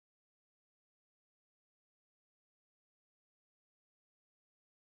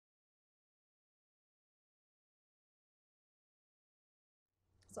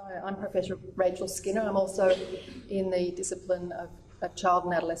So I'm Professor Rachel Skinner. I'm also in the discipline of child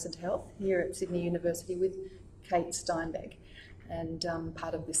and adolescent health here at Sydney University with Kate Steinbeck, and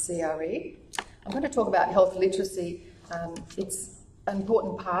part of the CRE. I'm going to talk about health literacy. It's an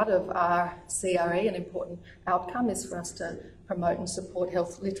important part of our CRE. An important outcome is for us to promote and support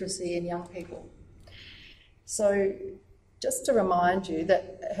health literacy in young people. So just to remind you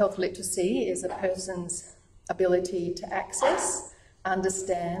that health literacy is a person's ability to access,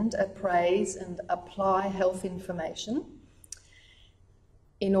 understand, appraise and apply health information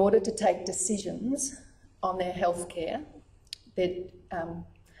in order to take decisions on their health care, their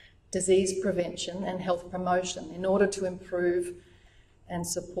disease prevention and health promotion in order to improve and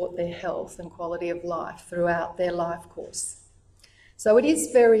support their health and quality of life throughout their life course. So it is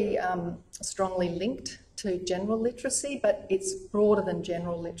very strongly linked to general literacy, but it's broader than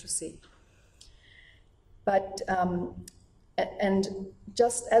general literacy. But and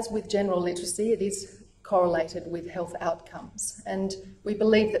just as with general literacy, it is correlated with health outcomes. And we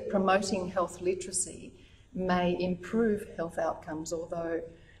believe that promoting health literacy may improve health outcomes, although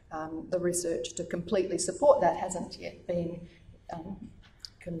the research to completely support that hasn't yet been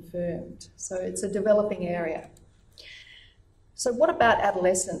confirmed. So it's a developing area. So what about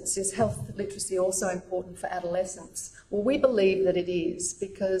adolescents? Is health literacy also important for adolescents? Well, we believe that it is,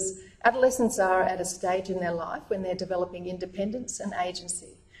 because adolescents are at a stage in their life when they're developing independence and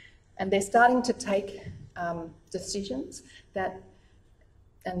agency, and they're starting to take decisions that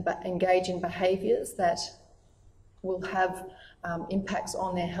and engage in behaviours that will have impacts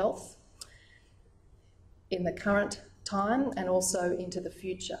on their health in the current time and also into the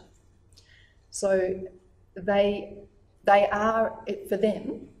future. So they are, for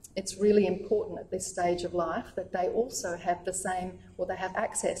them, it's really important at this stage of life that they also have the same, or they have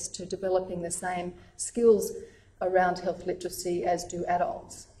access to developing the same skills around health literacy as do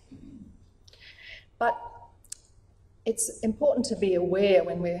adults. But it's important to be aware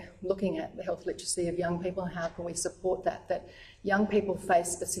when we're looking at the health literacy of young people and how can we support that, that young people face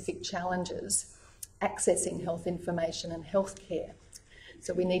specific challenges accessing health information and health care.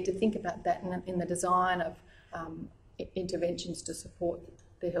 So we need to think about that in the design of interventions to support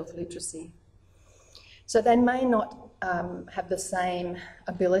their health literacy. So they may not have the same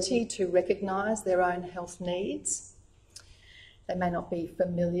ability to recognise their own health needs. They may not be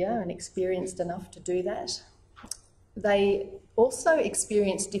familiar and experienced enough to do that. They also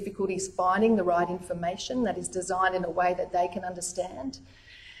experience difficulties finding the right information that is designed in a way that they can understand.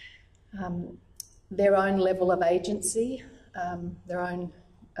 Their own level of agency, their own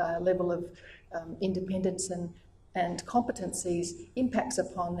level of independence and competencies impacts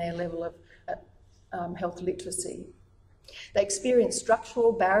upon their level of health literacy. They experience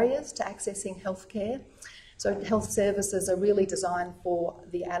structural barriers to accessing healthcare. So health services are really designed for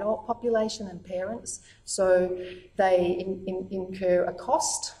the adult population and parents. So they incur a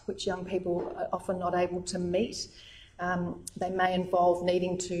cost, which young people are often not able to meet. They may involve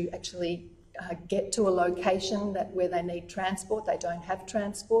needing to actually get to a location where they need transport. They don't have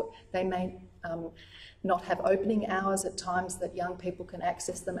transport. They may not have opening hours at times that young people can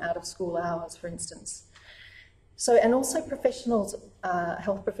access them out of school hours, for instance. So, and also professionals,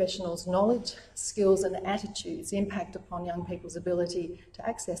 health professionals' knowledge, skills and attitudes impact upon young people's ability to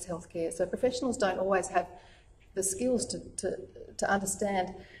access healthcare. So professionals don't always have the skills to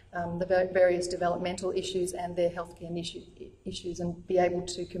understand the various developmental issues and their healthcare issues and be able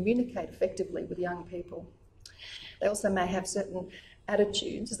to communicate effectively with young people. They also may have certain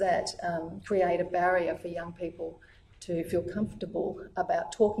attitudes that create a barrier for young people to feel comfortable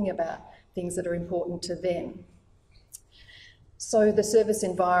about talking about things that are important to them. So the service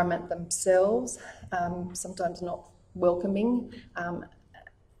environment themselves, sometimes not welcoming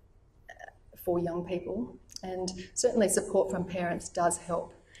for young people, and certainly support from parents does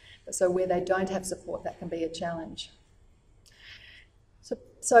help. So where they don't have support, that can be a challenge.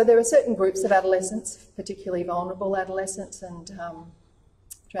 So there are certain groups of adolescents, particularly vulnerable adolescents and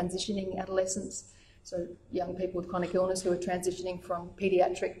transitioning adolescents, so young people with chronic illness who are transitioning from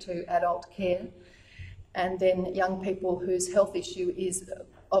paediatric to adult care, and then young people whose health issue is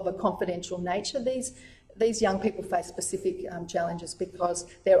of a confidential nature. These young people face specific challenges because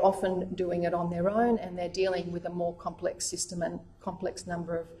they're often doing it on their own and they're dealing with a more complex system and complex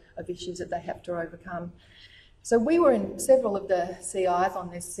number of issues that they have to overcome. So we were in several of the CIs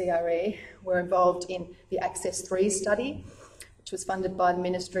on this CRE. We're involved in the Access 3 study, which was funded by the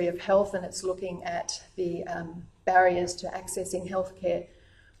Ministry of Health, and it's looking at the barriers to accessing healthcare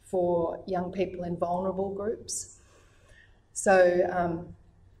for young people in vulnerable groups. So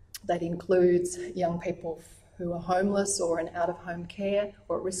that includes young people who are homeless or in out-of-home care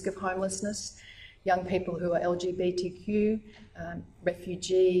or at risk of homelessness, young people who are LGBTQ,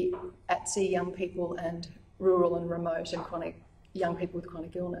 refugee, at-sea young people, and rural and remote and chronic young people with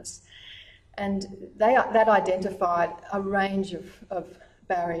chronic illness. And that identified a range of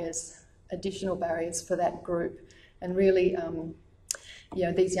barriers, additional barriers for that group. And really,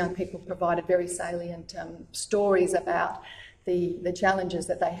 these young people provided very salient stories about the challenges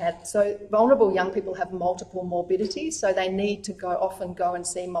that they had. So vulnerable young people have multiple morbidities, so they need to often go and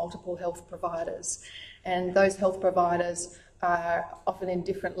see multiple health providers. And those health providers are often in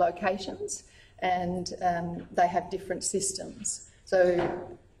different locations, and they have different systems. So,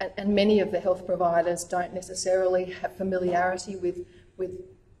 and many of the health providers don't necessarily have familiarity with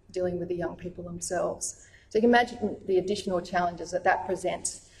dealing with the young people themselves. So you can imagine the additional challenges that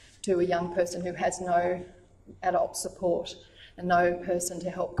presents to a young person who has no adult support and no person to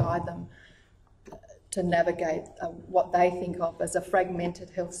help guide them to navigate what they think of as a fragmented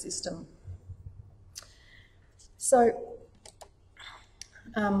health system. So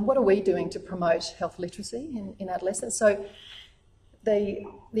what are we doing to promote health literacy in adolescents? So the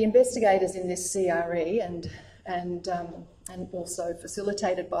investigators in this CRE and also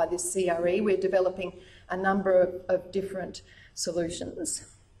facilitated by this CRE, we're developing a number of different solutions.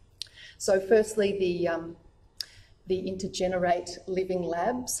 So firstly, the Intergenerate Living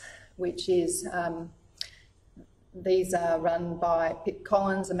Labs, which is, these are run by Pip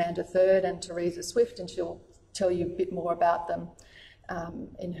Collins, Amanda Third and Teresa Swift, and she'll tell you a bit more about them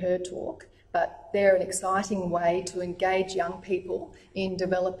in her talk. But they're an exciting way to engage young people in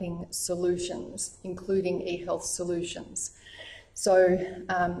developing solutions, including e-health solutions. So,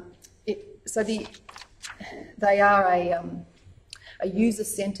 they are a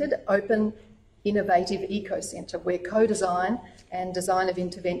user-centred, open, innovative eco-centre where co-design and design of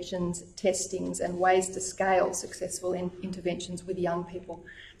interventions, testings and ways to scale successful interventions with young people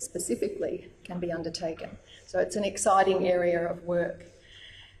specifically can be undertaken. So it's an exciting area of work,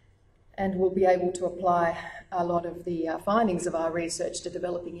 and we'll be able to apply a lot of the findings of our research to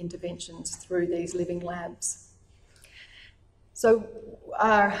developing interventions through these living labs. So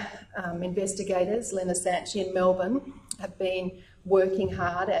our investigators, Lena Sanchi in Melbourne, have been working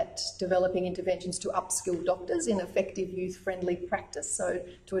hard at developing interventions to upskill doctors in effective youth-friendly practice, so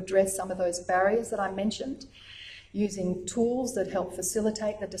to address some of those barriers that I mentioned, using tools that help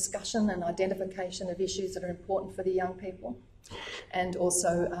facilitate the discussion and identification of issues that are important for the young people, and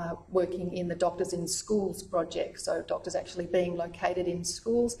also working in the Doctors in Schools project, so doctors actually being located in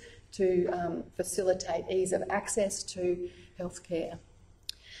schools to facilitate ease of access to healthcare.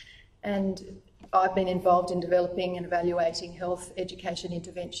 And I've been involved in developing and evaluating health education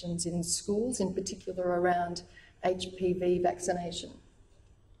interventions in schools, in particular around HPV vaccination,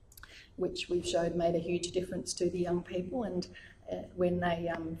 which we've showed made a huge difference to the young people and when they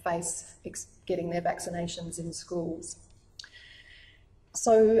face getting their vaccinations in schools.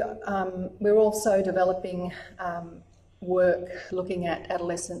 So we're also developing work looking at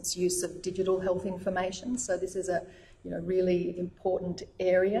adolescents' use of digital health information. So this is a really important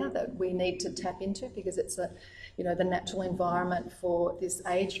area that we need to tap into because it's the natural environment for this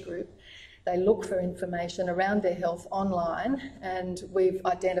age group. They look for information around their health online, and we've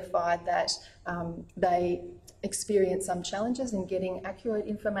identified that they experience some challenges in getting accurate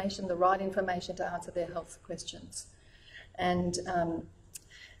information, the right information to answer their health questions. And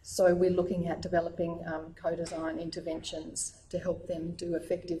so we're looking at developing co-design interventions to help them do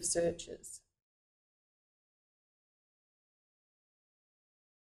effective searches.